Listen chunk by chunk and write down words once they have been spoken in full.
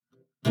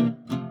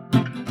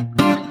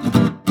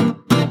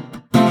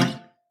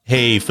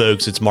Hey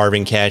folks, it's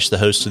Marvin Cash, the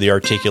host of The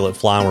Articulate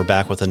Fly, and we're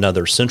back with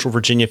another Central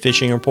Virginia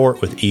fishing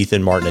report with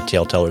Ethan Martin at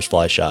TaleTellers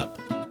Fly Shop.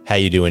 How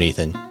you doing,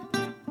 Ethan?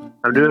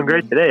 I'm doing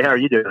great today. How are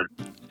you doing?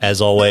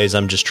 As always,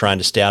 I'm just trying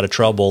to stay out of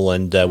trouble,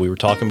 and we were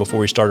talking before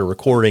we started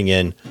recording,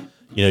 and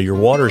you know, your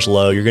water's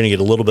low, you're going to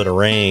get a little bit of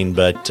rain,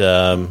 but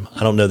I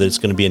don't know that it's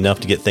going to be enough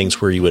to get things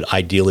where you would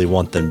ideally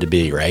want them to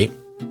be, right?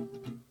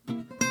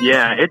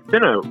 Yeah, it's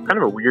been a kind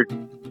of a weird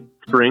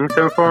spring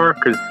so far,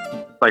 because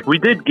like we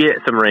did get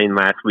some rain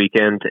last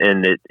weekend,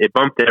 and it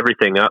bumped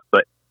everything up,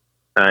 but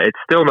it's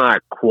still not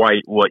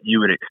quite what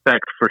you would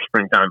expect for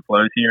springtime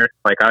flows here.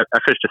 Like I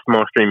fished a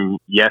small stream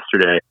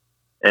yesterday,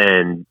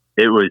 and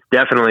it was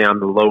definitely on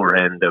the lower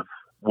end of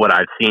what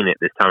I've seen at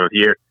this time of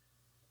year.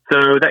 So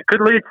that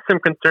could lead to some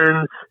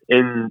concerns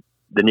in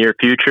the near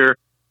future.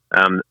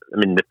 I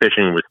mean, the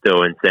fishing was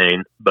still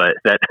insane, but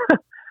that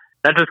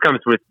that just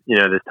comes with, you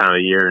know, this time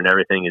of year, and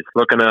everything is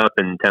looking up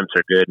and temps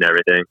are good and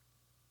everything.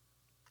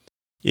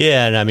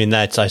 Yeah, and I mean,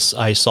 I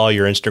saw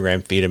your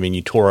Instagram feed. I mean,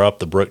 you tore up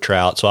the brook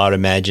trout, so I would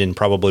imagine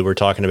probably we're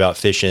talking about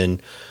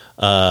fishing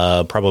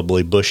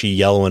probably bushy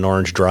yellow and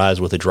orange dries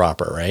with a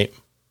dropper, right?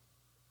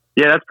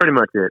 Yeah, that's pretty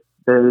much it.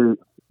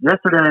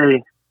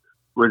 Yesterday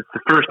was the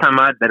first time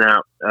I'd been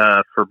out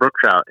for brook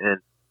trout in,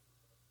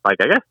 like,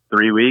 I guess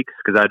 3 weeks,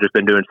 because I've just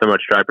been doing so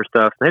much striper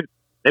stuff, maybe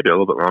a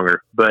little bit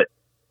longer. But,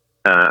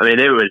 I mean,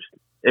 it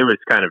was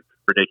kind of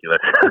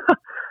ridiculous.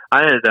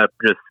 I ended up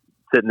just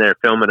sitting there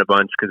filming a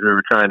bunch because we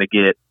were trying to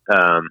get,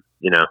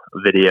 you know,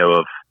 a video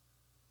of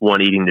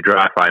one eating the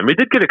dry fly. And we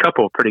did get a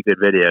couple of pretty good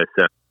videos,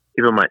 so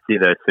people might see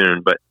those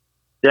soon. But,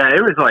 yeah,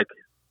 it was like,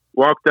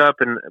 walked up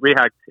and we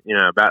hiked, you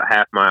know, about a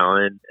half mile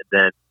in, and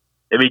then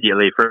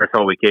immediately, first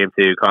hole we came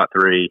to, caught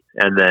 3,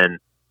 and then,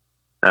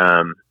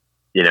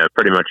 you know,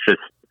 pretty much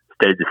just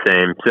stayed the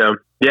same. So,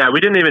 yeah,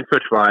 we didn't even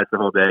switch flies the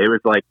whole day. It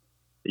was like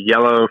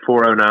yellow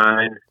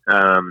 409,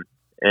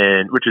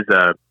 and which is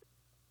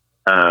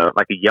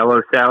like a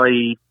yellow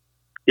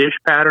Sally-ish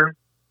pattern.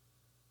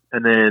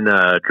 And then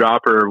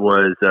dropper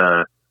was,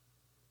 I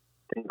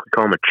think we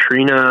call him a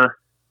Trina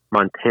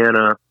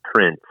Montana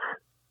Prince.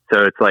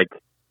 So it's like,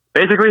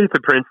 basically it's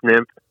a Prince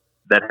nymph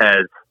that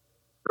has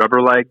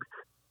rubber legs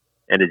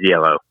and is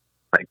yellow.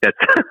 Like that's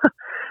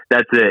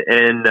it.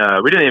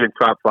 And we didn't even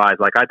swap flies.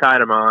 Like I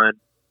tied them on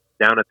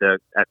down at the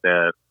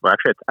well,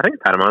 actually I think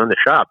I tied them on in the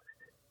shop.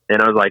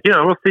 And I was like, you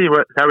know, we'll see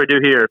how we do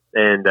here.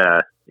 And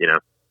you know,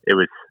 it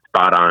was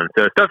spot on.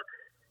 So stuff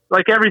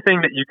like everything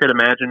that you could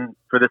imagine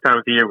for this time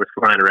of the year was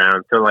flying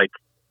around. So like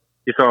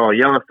you saw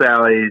yellow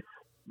Sallies,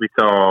 we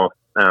saw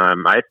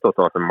I still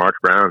saw some March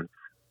Browns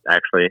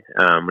actually,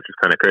 which is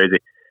kind of crazy.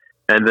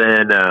 And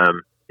then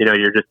you know,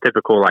 you're just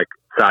typical like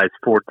size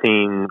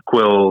 14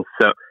 quills.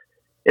 So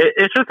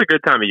it's just a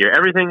good time of year.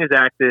 Everything is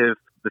active.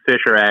 The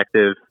fish are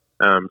active.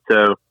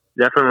 So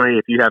definitely,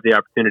 if you have the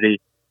opportunity,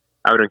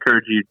 I would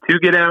encourage you to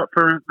get out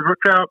for the brook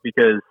trout,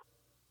 because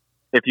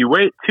if you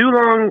wait too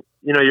long,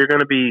 you know, you're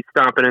going to be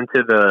stomping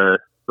into the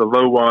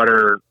low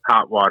water,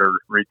 hot water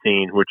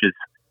routine, which is,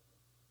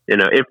 you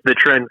know, if the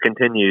trend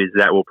continues,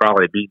 that will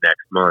probably be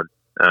next month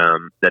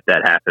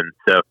that happens.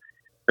 So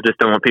I just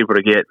don't want people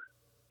to get,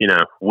 you know,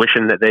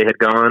 wishing that they had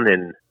gone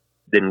and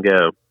didn't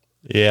go.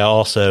 Yeah.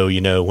 Also,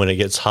 you know, when it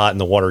gets hot and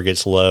the water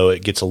gets low,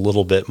 it gets a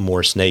little bit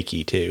more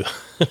snaky too.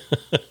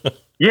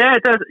 Yeah,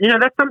 it does. You know,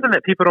 that's something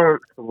that people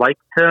don't like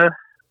to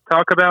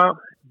talk about,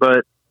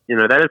 but you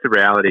know, that is the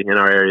reality in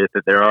our areas,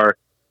 that there are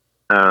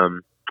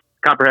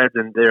copperheads,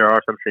 and there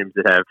are some streams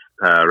that have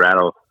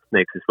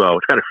rattlesnakes as well,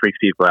 which kind of freaks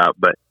people out.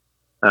 But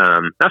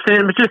I'm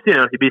saying, but just, you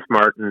know, you be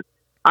smart. And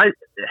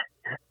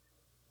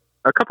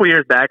a couple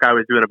years back, I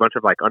was doing a bunch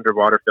of like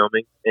underwater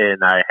filming,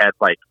 and I had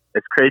like,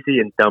 as crazy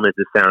and dumb as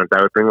this sounds,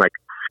 I would bring like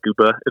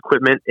scuba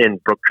equipment in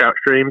brook trout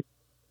streams,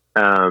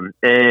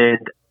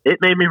 and it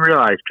made me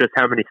realize just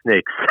how many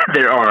snakes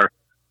there are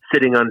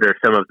sitting under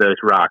some of those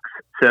rocks.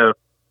 So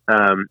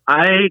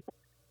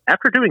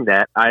after doing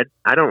that, I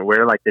don't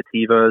wear like the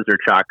Tivas or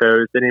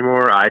Chacos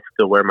anymore. I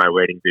still wear my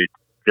wading boots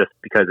just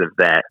because of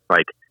that.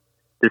 Like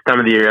this time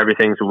of the year,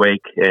 everything's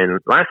awake, and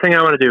last thing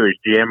I want to do is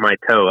jam my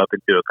toe up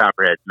into a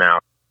copperhead's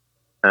mouth.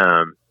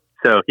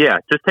 So yeah,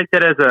 just take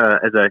that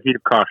as a heat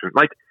of caution.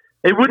 Like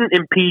it wouldn't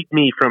impede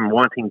me from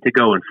wanting to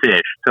go and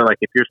fish. So like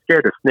if you're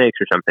scared of snakes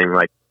or something,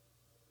 like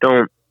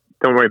don't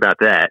worry about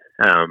that.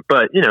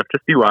 But you know,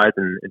 just be wise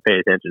and pay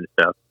attention to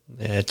stuff.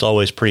 Yeah, it's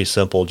always pretty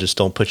simple. Just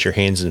don't put your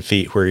hands and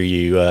feet where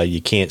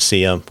you can't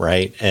see them,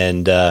 right?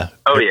 And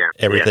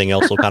everything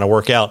else will kind of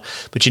work out.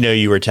 But you know,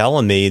 you were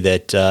telling me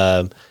that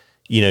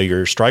you know,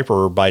 your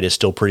striper bite is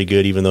still pretty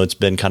good, even though it's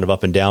been kind of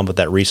up and down. But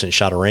that recent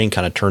shot of rain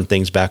kind of turned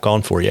things back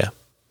on for you.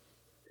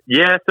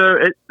 Yeah, so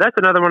that's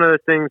another one of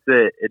those things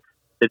that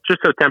it's just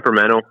so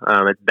temperamental.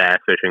 It's bass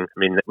fishing. I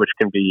mean, which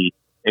can be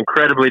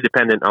incredibly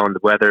dependent on the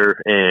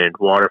weather and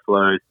water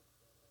flows.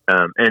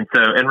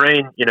 And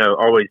rain, you know,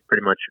 always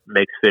pretty much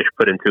makes fish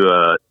put into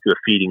a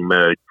feeding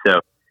mode.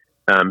 So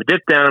it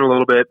dipped down a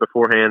little bit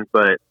beforehand,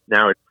 but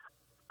now it's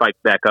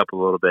spiked back up a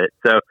little bit.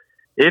 So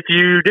if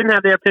you didn't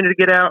have the opportunity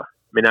to get out,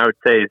 I mean, I would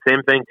say the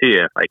same thing to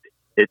you. Like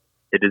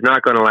it is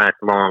not going to last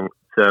long.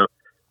 So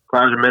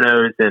clouds or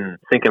minnows and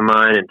sink in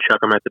line and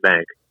chuck them at the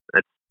bank.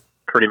 That's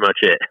pretty much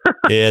it.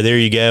 Yeah, there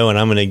you go. And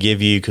I'm going to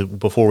give you,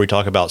 before we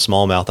talk about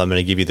smallmouth, I'm going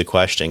to give you the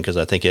question because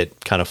I think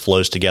it kind of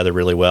flows together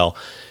really well.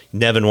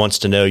 Nevin wants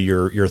to know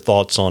your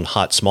thoughts on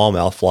hot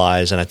smallmouth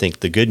flies. And I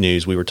think the good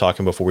news we were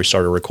talking before we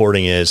started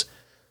recording is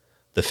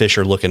the fish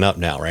are looking up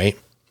now, right?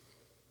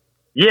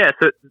 Yeah.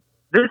 So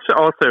this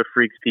also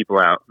freaks people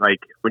out. Like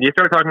when you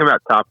start talking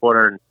about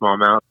topwater and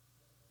smallmouth,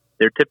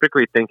 they're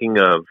typically thinking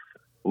of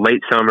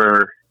late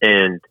summer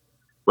and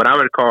what I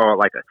would call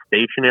like a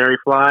stationary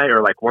fly,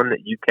 or like one that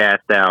you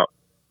cast out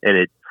and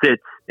it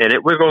sits and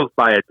it wiggles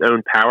by its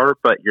own power,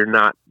 but you're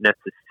not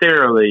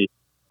necessarily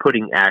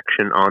putting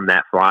action on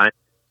that fly.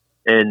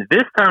 And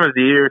this time of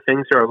the year,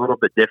 things are a little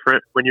bit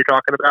different when you're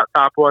talking about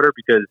topwater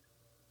because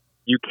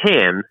you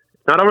can,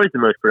 it's not always the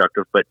most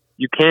productive, but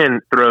you can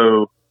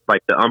throw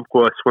like the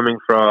Umpqua swimming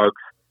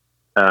frogs.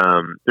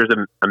 There's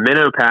a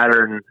minnow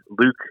pattern.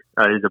 Luke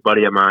is a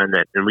buddy of mine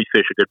and we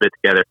fish a good bit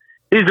together.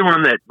 He's the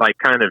one that like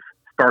kind of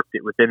sparked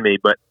it within me,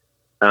 but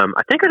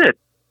I think I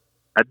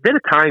did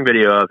a tying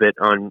video of it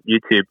on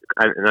YouTube,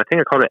 and I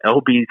think I called it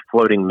LB's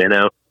floating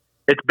minnow.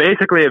 It's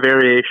basically a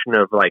variation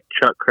of like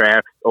Chuck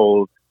Craft's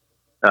old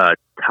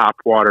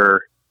topwater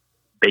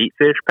bait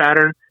fish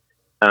pattern,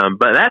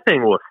 but that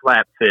thing will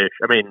slap fish.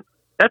 I mean,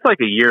 that's like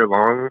a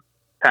year-long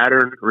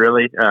pattern,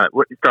 really,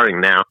 starting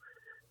now.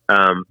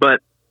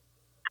 But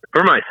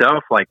for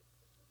myself, like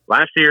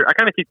last year, I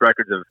kind of keep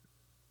records of,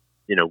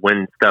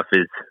 when stuff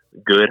is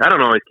good. I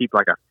don't always keep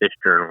like a fish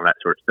journal, that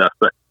sort of stuff.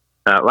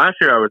 But last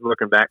year I was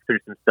looking back through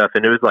some stuff,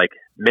 and it was like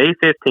May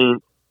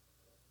 15th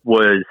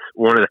was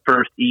one of the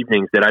first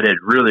evenings that I did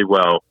really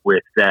well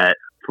with that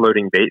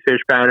floating bait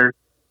fish pattern.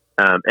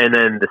 And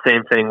then the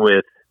same thing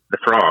with the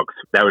frogs.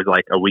 That was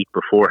like a week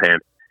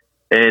beforehand.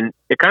 And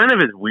it kind of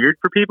is weird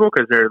for people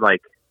because they're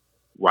like,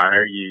 why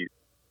are you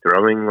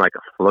throwing like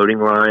a floating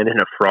line in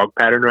a frog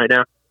pattern right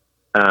now?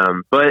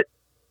 But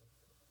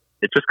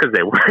it's just because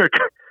they work.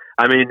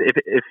 I mean,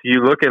 if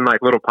you look in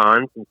like little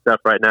ponds and stuff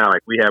right now,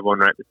 like we have one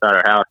right beside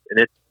our house,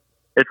 and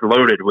it's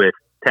loaded with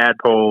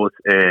tadpoles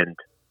and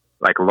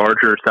like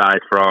larger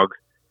size frogs.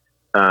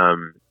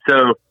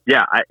 So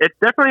yeah, it's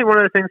definitely one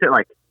of the things that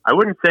like, I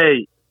wouldn't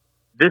say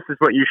this is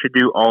what you should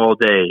do all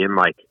day. And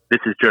like,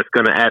 this is just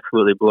going to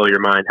absolutely blow your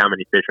mind how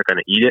many fish are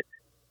going to eat it.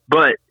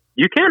 But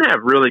you can have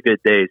really good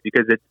days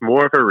because it's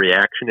more of a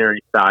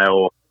reactionary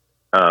style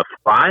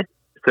fly.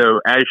 So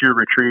as you're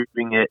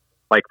retrieving it,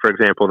 like, for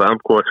example, the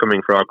Umpqua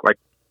swimming frog, like,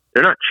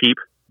 they're not cheap,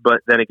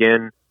 but then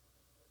again,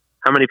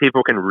 how many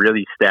people can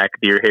really stack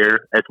deer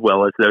hair as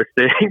well as those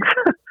things?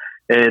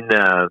 and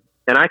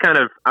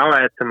I'll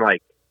add some,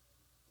 like,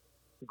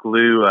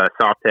 glue, moon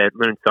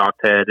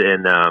softhead,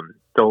 and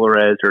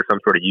Solarez or some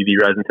sort of UV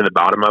resin to the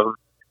bottom of them,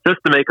 just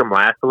to make them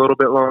last a little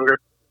bit longer.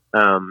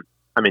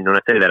 I mean, when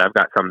I say that, I've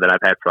got some that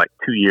I've had for, like,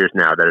 2 years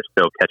now that are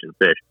still catching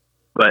fish.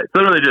 But it's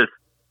literally just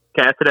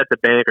cast it at the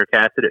bank or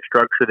cast it at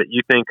structure that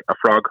you think a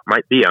frog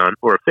might be on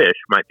or a fish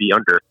might be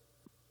under,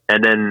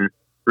 and then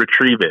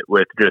retrieve it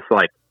with just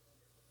like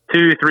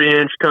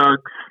 2-3 inch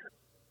tugs.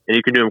 And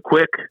you can do them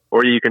quick,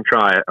 or you can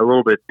try a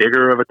little bit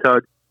bigger of a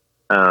tug.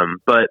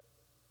 But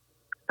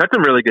that's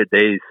some really good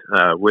days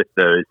with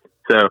those.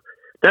 So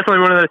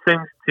definitely one of those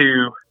things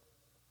to,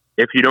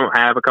 if you don't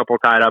have a couple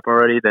tied up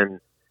already,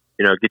 then,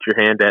 get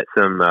your hand at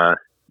some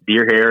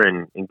deer hair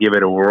and give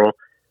it a whirl.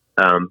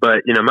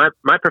 But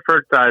my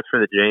preferred size for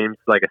the James,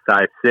 like a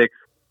size 6.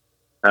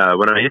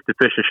 When I used to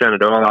fish the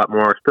Shenandoah a lot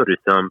more, I still do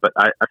some, but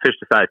I fished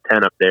a size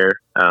 10 up there,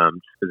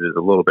 just because it's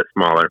a little bit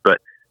smaller. But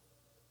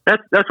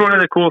that's one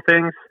of the cool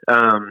things.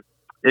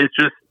 Is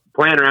just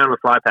playing around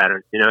with fly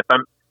patterns. If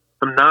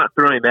I'm not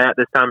throwing that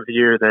this time of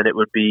year, then it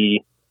would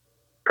be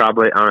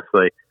probably,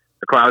 honestly,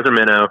 the clouds or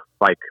minnow,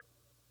 like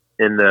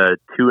in the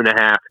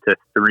 2.5 to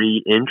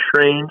 3 inch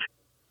range.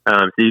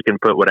 So you can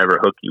put whatever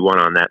hook you want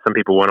on that. Some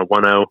people want a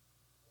 1.0.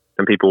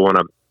 Some people want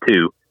a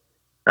 2.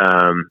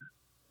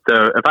 So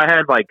if I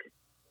had like,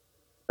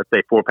 let's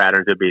say 4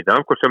 patterns, it'd be the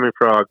Umpqua swimming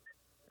frog,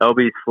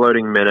 LB's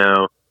floating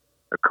minnow,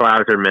 a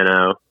clouser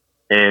minnow,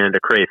 and a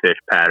crayfish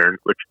pattern,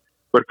 which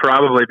would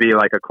probably be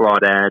like a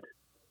clawdad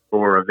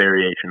or a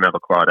variation of a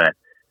clawdad.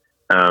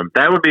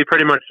 That would be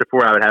pretty much the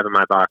 4 I would have in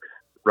my box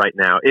right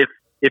now. If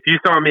you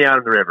saw me out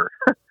in the river,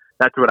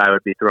 that's what I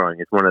would be throwing.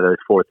 It's one of those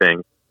 4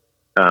 things.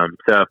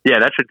 So yeah,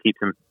 that should keep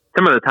some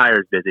of the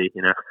tires busy,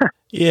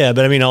 Yeah,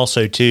 but I mean,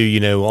 also too,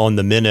 on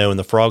the minnow and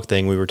the frog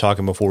thing we were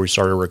talking before we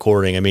started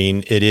recording. I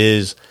mean, it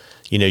is,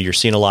 you're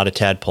seeing a lot of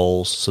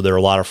tadpoles, so there are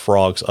a lot of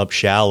frogs up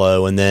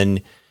shallow, and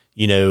then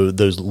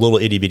those little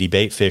itty bitty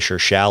bait fish are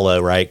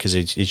shallow, right? Because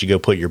as you go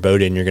put your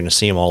boat in, you're going to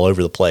see them all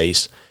over the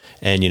place,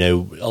 and a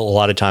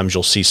lot of times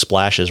you'll see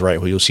splashes, right?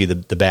 Where you'll see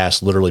the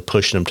bass literally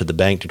pushing them to the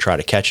bank to try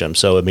to catch them.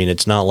 So I mean,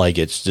 it's not like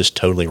it's just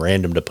totally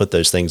random to put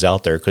those things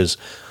out there because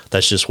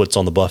that's just what's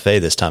on the buffet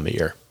this time of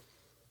year.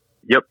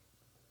 Yep.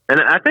 And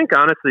I think,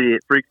 honestly,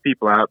 it freaks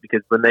people out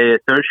because when they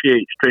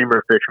associate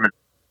streamer fishermen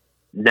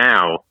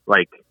now,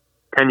 like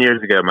 10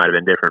 years ago, it might have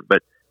been different.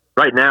 But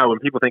right now, when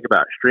people think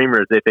about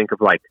streamers, they think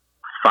of like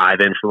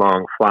 5-inch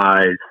long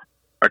flies,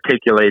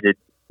 articulated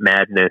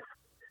madness,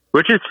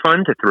 which is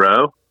fun to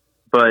throw.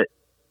 But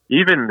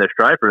even the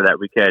striper that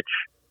we catch,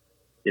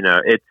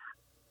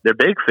 they're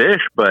big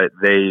fish, but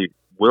they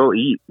will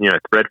eat,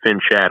 threadfin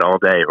shad all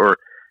day, or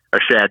a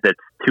shad that's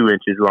 2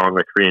 inches long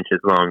or 3 inches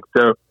long.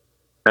 So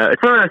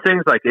it's one of those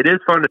things, like, it is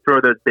fun to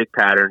throw those big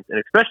patterns,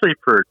 and especially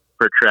for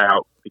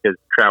trout, because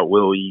trout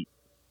will eat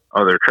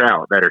other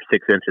trout that are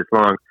 6 inches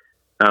long.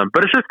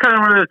 But it's just kind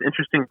of one of those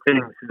interesting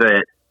things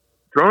that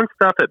throwing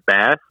stuff at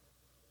bass,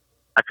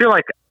 I feel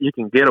like you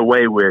can get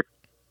away with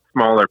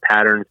smaller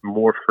patterns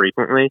more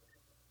frequently.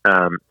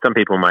 Some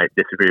people might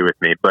disagree with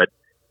me, but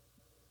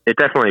it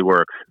definitely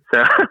works.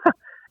 So,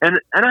 and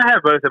I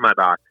have both in my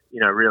box.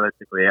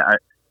 Realistically, I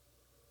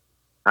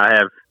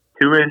have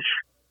 2-inch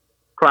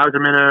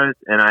Clouser minnows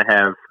and I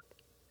have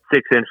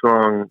 6-inch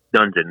long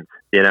Dungeons.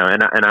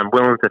 And I'm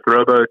willing to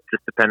throw both,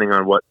 just depending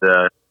on what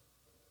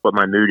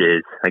my mood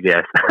is, I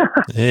guess.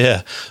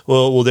 Yeah.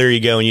 Well, there you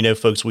go. And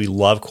folks, we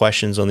love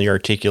questions on the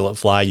articulate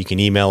fly. You can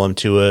email them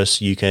to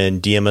us. You can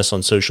DM us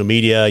on social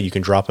media. You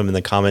can drop them in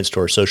the comments to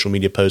our social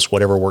media posts,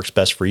 whatever works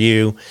best for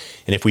you.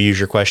 And if we use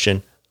your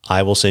question,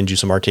 I will send you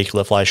some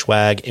articulate fly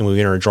swag, and we're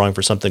enter a drawing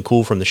for something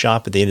cool from the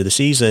shop at the end of the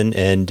season.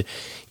 And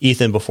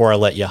Ethan, before I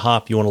let you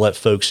hop, you want to let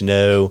folks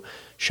know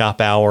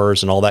shop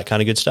hours and all that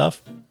kind of good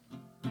stuff?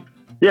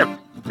 Yep.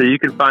 So you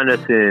can find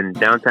us in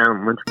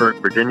downtown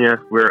Lynchburg,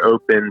 Virginia. We're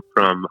open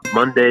from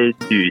Monday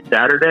to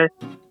Saturday.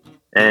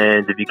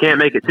 And if you can't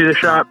make it to the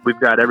shop, we've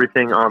got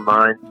everything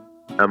online.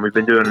 We've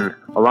been doing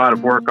a lot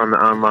of work on the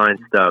online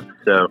stuff.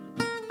 So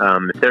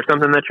if there's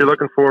something that you're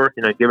looking for,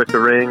 give us a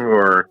ring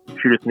or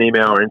shoot us an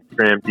email or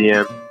Instagram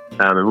DM,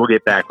 and we'll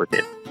get back with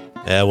you.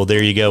 Yeah, well,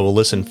 there you go. Well,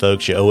 listen,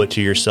 folks, you owe it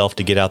to yourself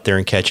to get out there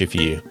and catch a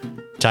few.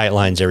 Tight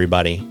lines,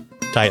 everybody.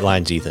 Tight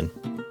lines, Ethan.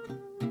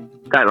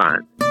 Tight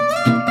lines.